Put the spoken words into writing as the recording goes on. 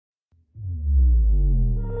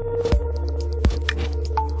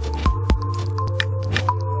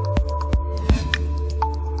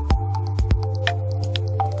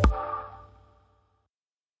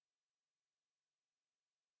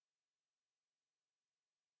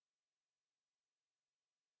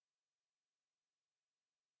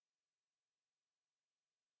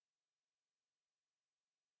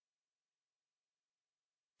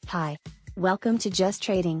Hi. Welcome to Just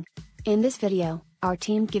Trading. In this video, our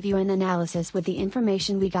team give you an analysis with the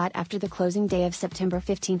information we got after the closing day of September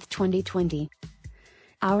 15, 2020.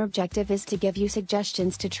 Our objective is to give you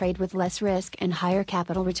suggestions to trade with less risk and higher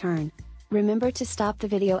capital return. Remember to stop the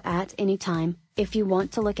video at any time, if you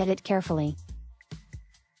want to look at it carefully.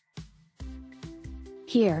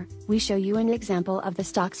 Here, we show you an example of the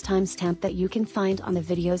stock's timestamp that you can find on the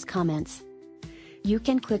video's comments. You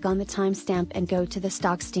can click on the timestamp and go to the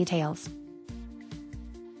stock's details.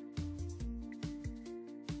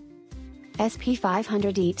 SP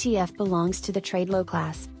 500 ETF belongs to the trade low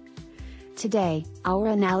class. Today, our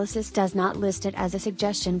analysis does not list it as a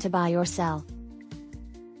suggestion to buy or sell.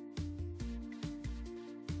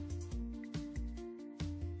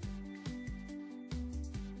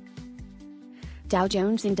 Dow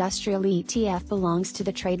Jones Industrial ETF belongs to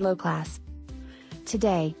the trade low class.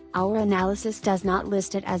 Today, our analysis does not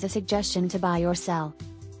list it as a suggestion to buy or sell.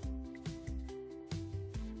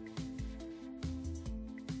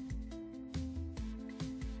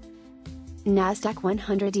 Nasdaq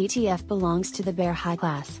 100 ETF belongs to the bear high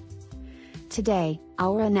class. Today,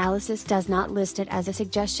 our analysis does not list it as a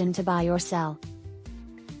suggestion to buy or sell.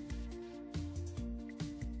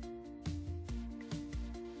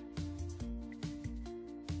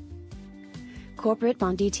 Corporate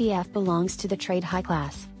bond ETF belongs to the trade high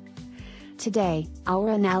class. Today, our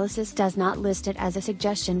analysis does not list it as a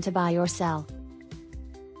suggestion to buy or sell.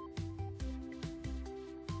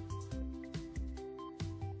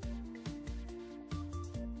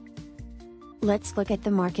 Let's look at the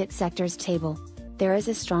market sectors table. There is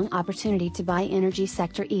a strong opportunity to buy energy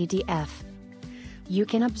sector ETF. You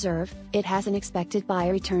can observe, it has an expected buy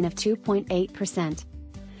return of 2.8%.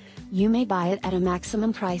 You may buy it at a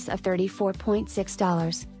maximum price of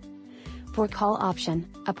 $34.6. For call option,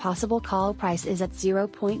 a possible call price is at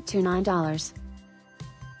 $0.29.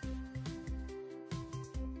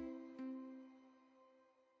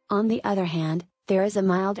 On the other hand, there is a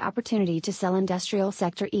mild opportunity to sell industrial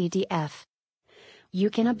sector ETF. You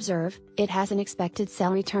can observe, it has an expected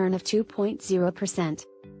sell return of 2.0%.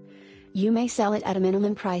 You may sell it at a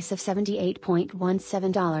minimum price of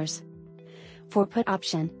 $78.17. For put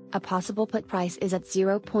option, a possible put price is at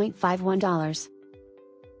 $0.51.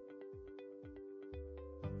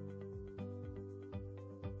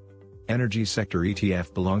 Energy sector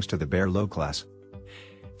ETF belongs to the bear low class.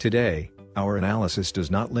 Today, our analysis does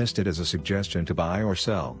not list it as a suggestion to buy or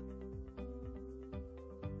sell.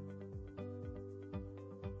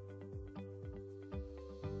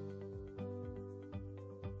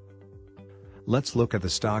 Let's look at the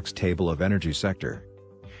stocks table of energy sector.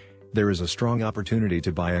 There is a strong opportunity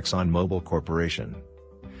to buy ExxonMobil Corporation.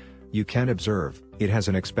 You can observe, it has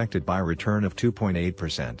an expected buy return of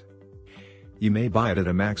 2.8%. You may buy it at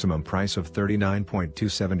a maximum price of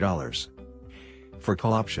 $39.27. For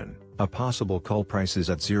call option, a possible call price is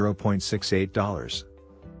at $0.68.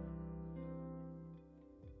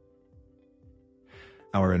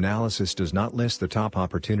 Our analysis does not list the top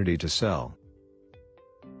opportunity to sell.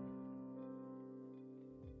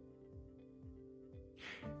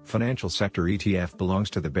 Financial sector ETF belongs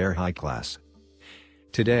to the bear high class.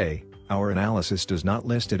 Today, our analysis does not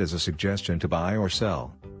list it as a suggestion to buy or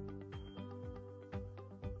sell.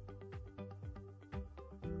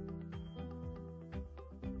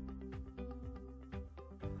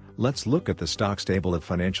 Let's look at the stocks table of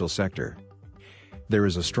financial sector. There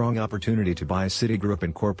is a strong opportunity to buy Citigroup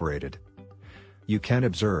Incorporated. You can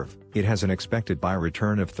observe, it has an expected buy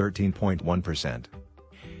return of 13.1%.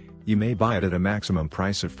 You may buy it at a maximum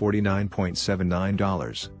price of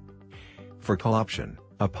 $49.79. For call option,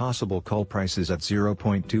 a possible call price is at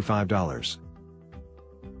 $0.25.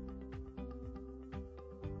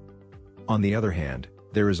 On the other hand,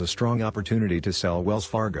 there is a strong opportunity to sell Wells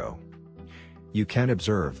Fargo. You can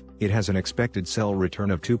observe, it has an expected sell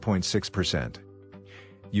return of 2.6%.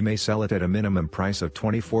 You may sell it at a minimum price of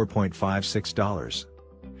 $24.56.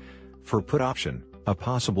 For put option, a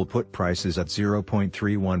possible put price is at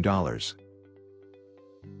 $0.31.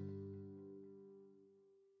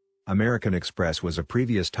 American Express was a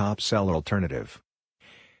previous top sell alternative.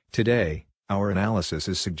 Today, our analysis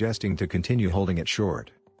is suggesting to continue holding it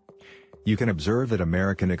short. You can observe that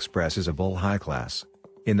American Express is a bull high class.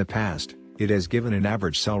 In the past, it has given an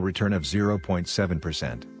average sell return of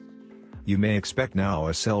 0.7%. You may expect now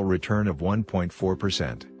a sell return of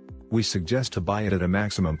 1.4%. We suggest to buy it at a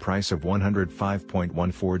maximum price of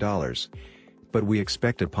 $105.14, but we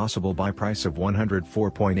expect a possible buy price of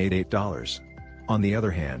 $104.88. On the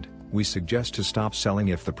other hand, we suggest to stop selling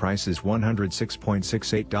if the price is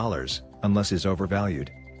 $106.68, unless is overvalued.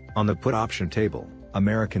 On the put option table,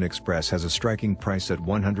 American Express has a striking price at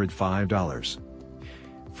 $105.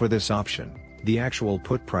 For this option, the actual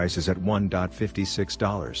put price is at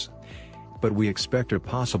 $1.56. But we expect a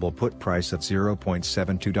possible put price at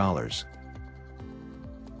 $0.72.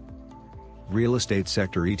 Real estate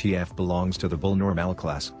sector ETF belongs to the bull normal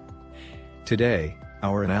class. Today,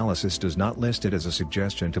 our analysis does not list it as a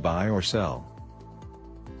suggestion to buy or sell.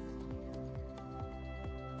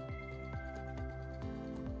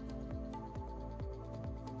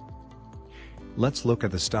 Let's look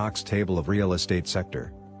at the stocks table of real estate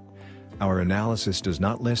sector. Our analysis does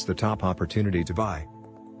not list the top opportunity to buy.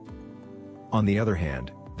 On the other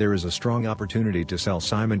hand, there is a strong opportunity to sell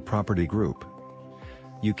Simon Property Group.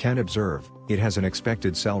 You can observe, it has an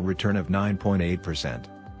expected sell return of 9.8%.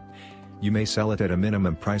 You may sell it at a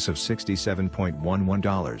minimum price of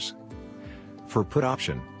 $67.11. For put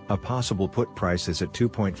option, a possible put price is at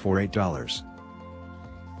 $2.48.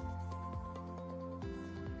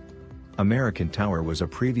 American Tower was a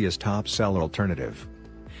previous top seller alternative.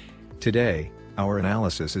 Today, our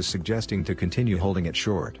analysis is suggesting to continue holding it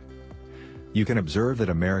short. You can observe that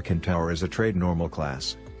American Tower is a trade normal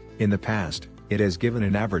class. In the past, it has given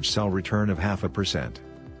an average sell return of 0.5%.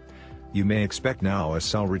 You may expect now a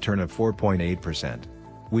sell return of 4.8%.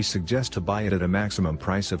 We suggest to buy it at a maximum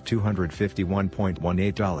price of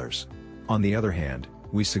 $251.18. On the other hand,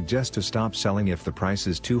 we suggest to stop selling if the price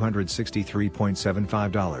is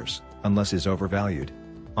 $263.75, unless is overvalued.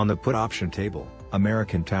 On the put option table,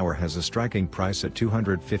 American Tower has a striking price at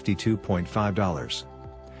 $252.5.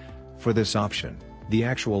 For this option, the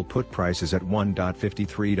actual put price is at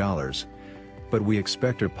 $1.53, but we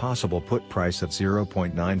expect a possible put price of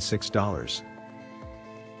 $0.96.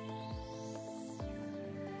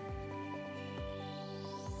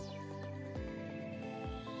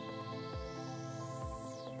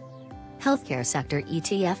 Healthcare sector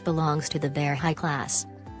ETF belongs to the bear high class.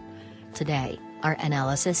 Today, our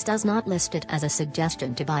analysis does not list it as a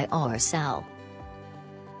suggestion to buy or sell.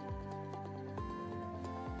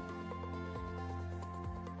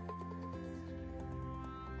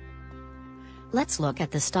 Let's look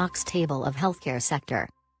at the stocks table of healthcare sector.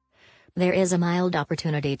 There is a mild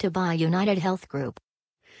opportunity to buy United Health Group.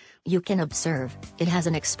 You can observe, it has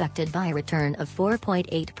an expected buy return of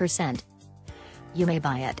 4.8%. You may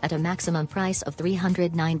buy it at a maximum price of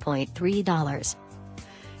 $309.3.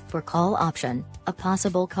 For call option, a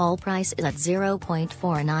possible call price is at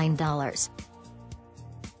 $0.49.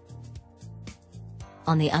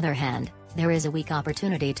 On the other hand, there is a weak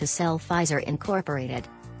opportunity to sell Pfizer Incorporated.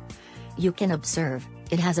 You can observe,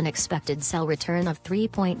 it has an expected sell return of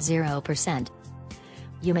 3.0%.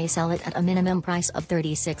 You may sell it at a minimum price of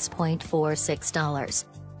 $36.46.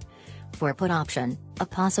 For put option, a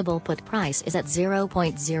possible put price is at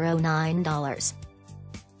 $0.09.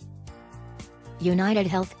 United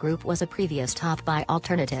Health Group was a previous top buy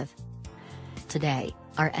alternative. Today,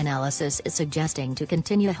 our analysis is suggesting to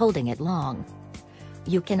continue holding it long.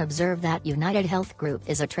 You can observe that United Health Group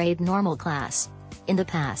is a trade normal class. In the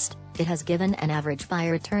past, it has given an average buy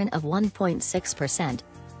return of 1.6%.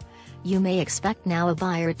 You may expect now a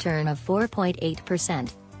buy return of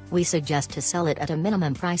 4.8%. We suggest to sell it at a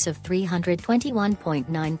minimum price of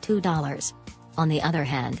 $321.92. On the other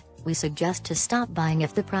hand, we suggest to stop buying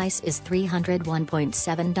if the price is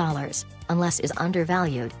 $301.7, unless is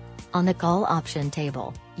undervalued. On the call option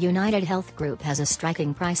table, United Health Group has a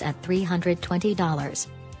striking price at $320.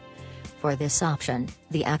 For this option,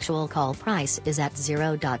 the actual call price is at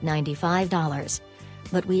 $0.95,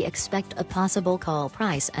 but we expect a possible call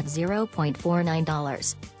price at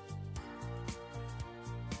 $0.49.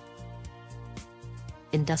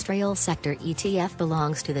 Industrial sector ETF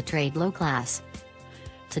belongs to the trade low class.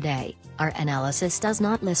 Today, our analysis does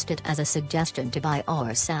not list it as a suggestion to buy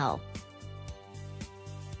or sell.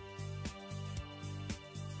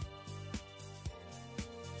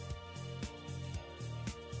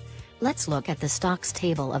 Let's look at the stocks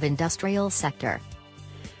table of industrial sector.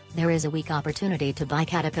 There is a weak opportunity to buy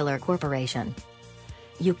Caterpillar Corporation.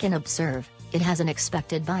 You can observe, it has an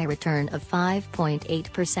expected buy return of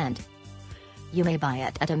 5.8%. You may buy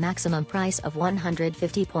it at a maximum price of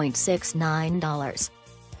 $150.69.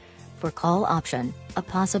 For call option, a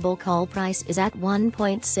possible call price is at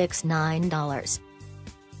 $1.69.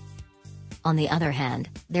 On the other hand,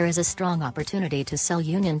 there is a strong opportunity to sell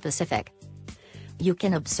Union Pacific. You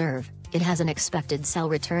can observe, it has an expected sell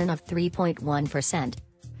return of 3.1%.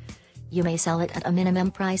 You may sell it at a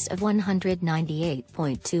minimum price of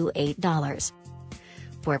 $198.28.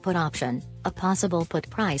 For put option, a possible put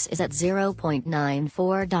price is at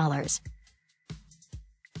 $0.94.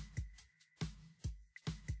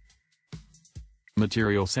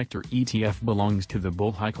 material sector ETF belongs to the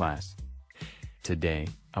bull high class. Today,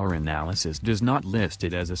 our analysis does not list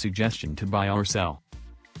it as a suggestion to buy or sell.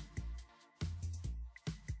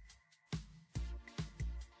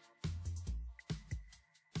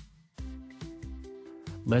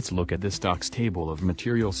 Let's look at the stocks table of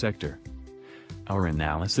material sector. Our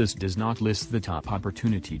analysis does not list the top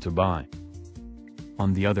opportunity to buy.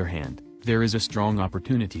 On the other hand, there is a strong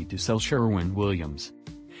opportunity to sell Sherwin-Williams.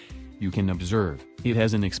 You can observe, it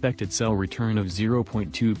has an expected sell return of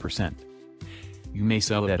 0.2%. You may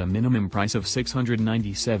sell it at a minimum price of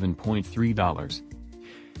 $697.3.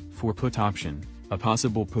 For put option, a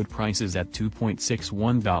possible put price is at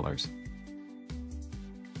 $2.61.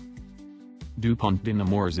 DuPont de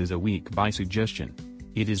Nemours is a weak buy suggestion.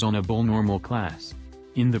 It is on a bull normal class.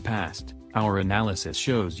 In the past, our analysis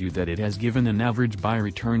shows you that it has given an average buy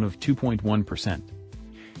return of 2.1%.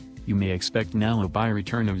 You may expect now a buy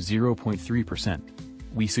return of 0.3%.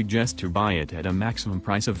 We suggest to buy it at a maximum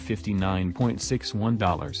price of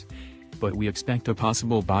 $59.61, but we expect a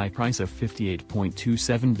possible buy price of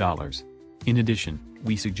 $58.27. In addition,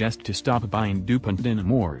 we suggest to stop buying DuPont de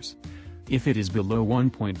Nemours if it is below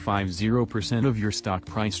 1.50% of your stock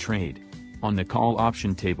price trade. On the call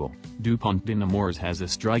option table, DuPont de Nemours has a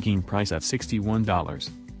striking price at $61.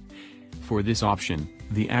 For this option,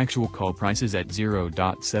 the actual call price is at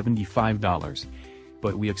 $0.75,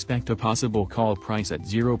 but we expect a possible call price at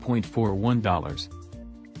 $0.41.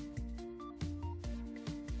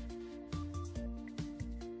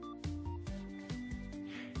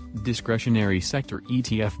 Discretionary sector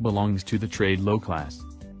ETF belongs to the trade low class.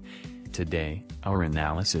 Today, our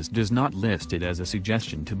analysis does not list it as a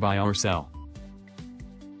suggestion to buy or sell.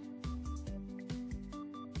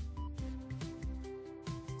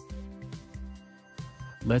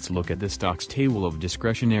 Let's look at the stocks table of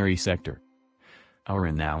discretionary sector. Our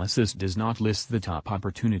analysis does not list the top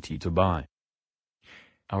opportunity to buy.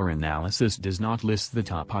 Our analysis does not list the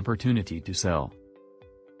top opportunity to sell.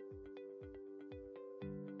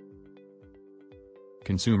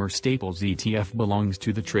 Consumer Staples ETF belongs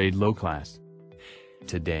to the trade low class.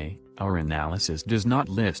 Today, our analysis does not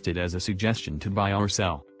list it as a suggestion to buy or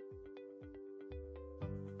sell.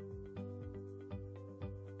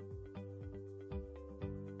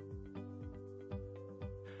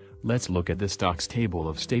 Let's look at the stocks table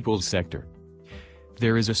of staples sector.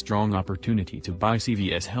 There is a strong opportunity to buy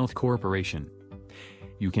CVS Health Corporation.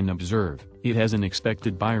 You can observe, it has an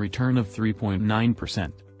expected buy return of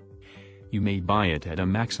 3.9%. You may buy it at a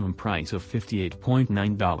maximum price of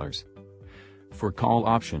 $58.9. For call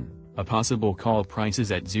option, a possible call price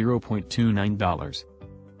is at $0.29.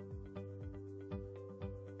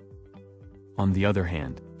 On the other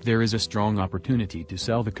hand, there is a strong opportunity to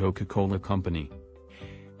sell the Coca-Cola Company.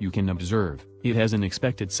 You can observe, it has an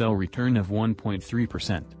expected sell return of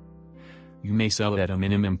 1.3%. You may sell it at a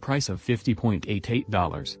minimum price of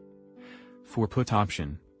 $50.88. For put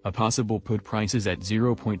option, a possible put price is at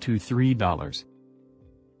 $0.23.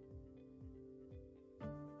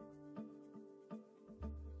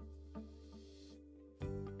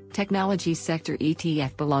 Technology sector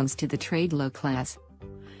ETF belongs to the trade low class.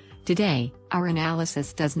 Today, our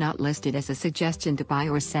analysis does not list it as a suggestion to buy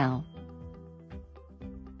or sell.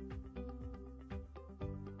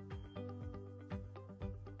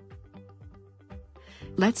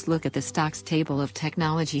 Let's look at the stocks table of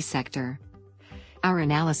technology sector. Our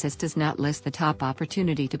analysis does not list the top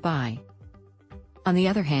opportunity to buy. On the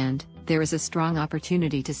other hand, there is a strong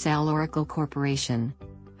opportunity to sell Oracle Corporation.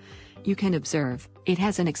 You can observe, it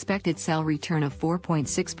has an expected sell return of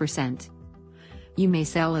 4.6%. You may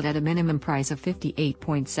sell it at a minimum price of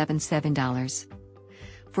 $58.77.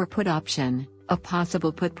 For put option, a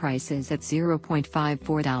possible put price is at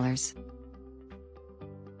 $0.54.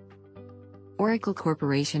 Oracle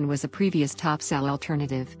Corporation was a previous top sell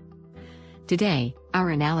alternative. Today, our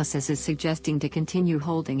analysis is suggesting to continue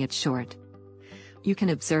holding it short. You can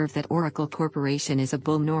observe that Oracle Corporation is a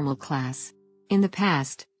bull normal class. In the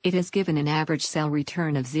past, it has given an average sell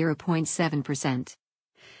return of 0.7%.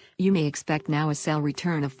 You may expect now a sell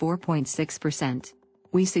return of 4.6%.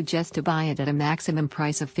 We suggest to buy it at a maximum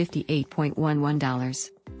price of $58.11.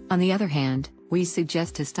 On the other hand, we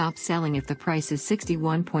suggest to stop selling if the price is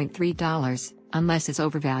 $61.3, unless it's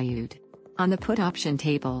overvalued. On the put option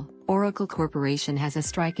table, Oracle Corporation has a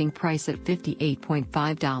striking price at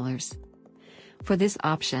 $58.5. For this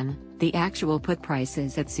option, the actual put price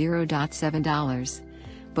is at $0.7,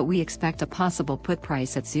 but we expect a possible put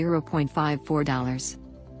price at $0.54.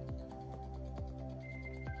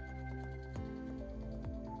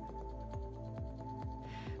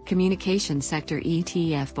 Communication sector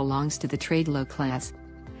ETF belongs to the trade low class.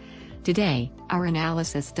 Today, our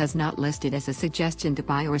analysis does not list it as a suggestion to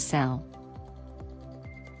buy or sell.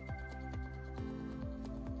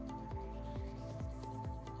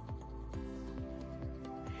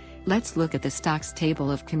 Let's look at the stocks table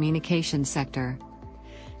of communication sector.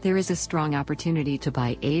 There is a strong opportunity to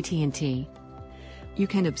buy AT&T. You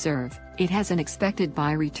can observe, it has an expected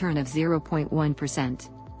buy return of 0.1%.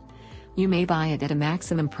 You may buy it at a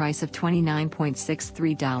maximum price of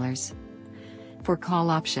 $29.63. For call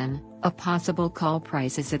option, a possible call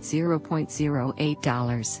price is at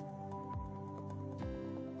 $0.08.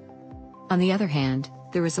 On the other hand,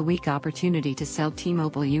 there is a weak opportunity to sell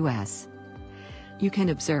T-Mobile US. You can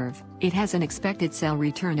observe, it has an expected sell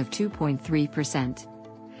return of 2.3%.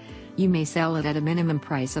 You may sell it at a minimum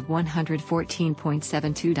price of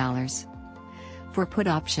 $114.72. For put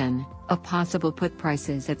option, a possible put price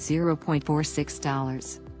is at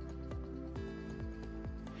 $0.46.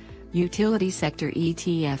 Utility sector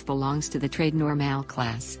ETF belongs to the trade normal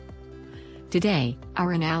class. Today,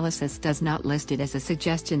 our analysis does not list it as a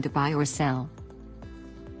suggestion to buy or sell.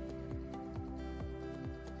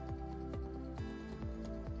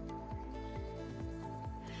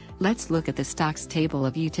 Let's look at the stocks table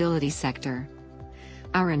of utility sector.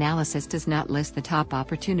 Our analysis does not list the top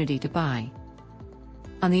opportunity to buy.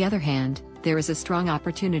 On the other hand, there is a strong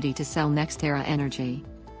opportunity to sell NextEra Energy.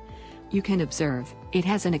 You can observe, it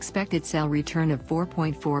has an expected sell return of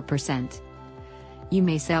 4.4%. You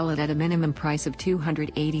may sell it at a minimum price of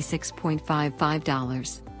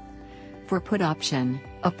 $286.55. For put option,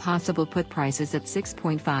 a possible put price is at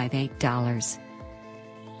 $6.58.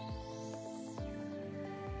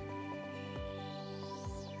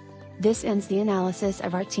 This ends the analysis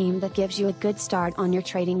of our team that gives you a good start on your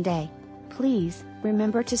trading day. Please,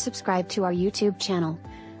 remember to subscribe to our YouTube channel.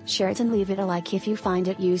 Share it and leave it a like if you find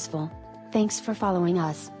it useful. Thanks for following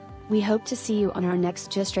us. We hope to see you on our next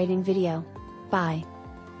JusTrading video. Bye.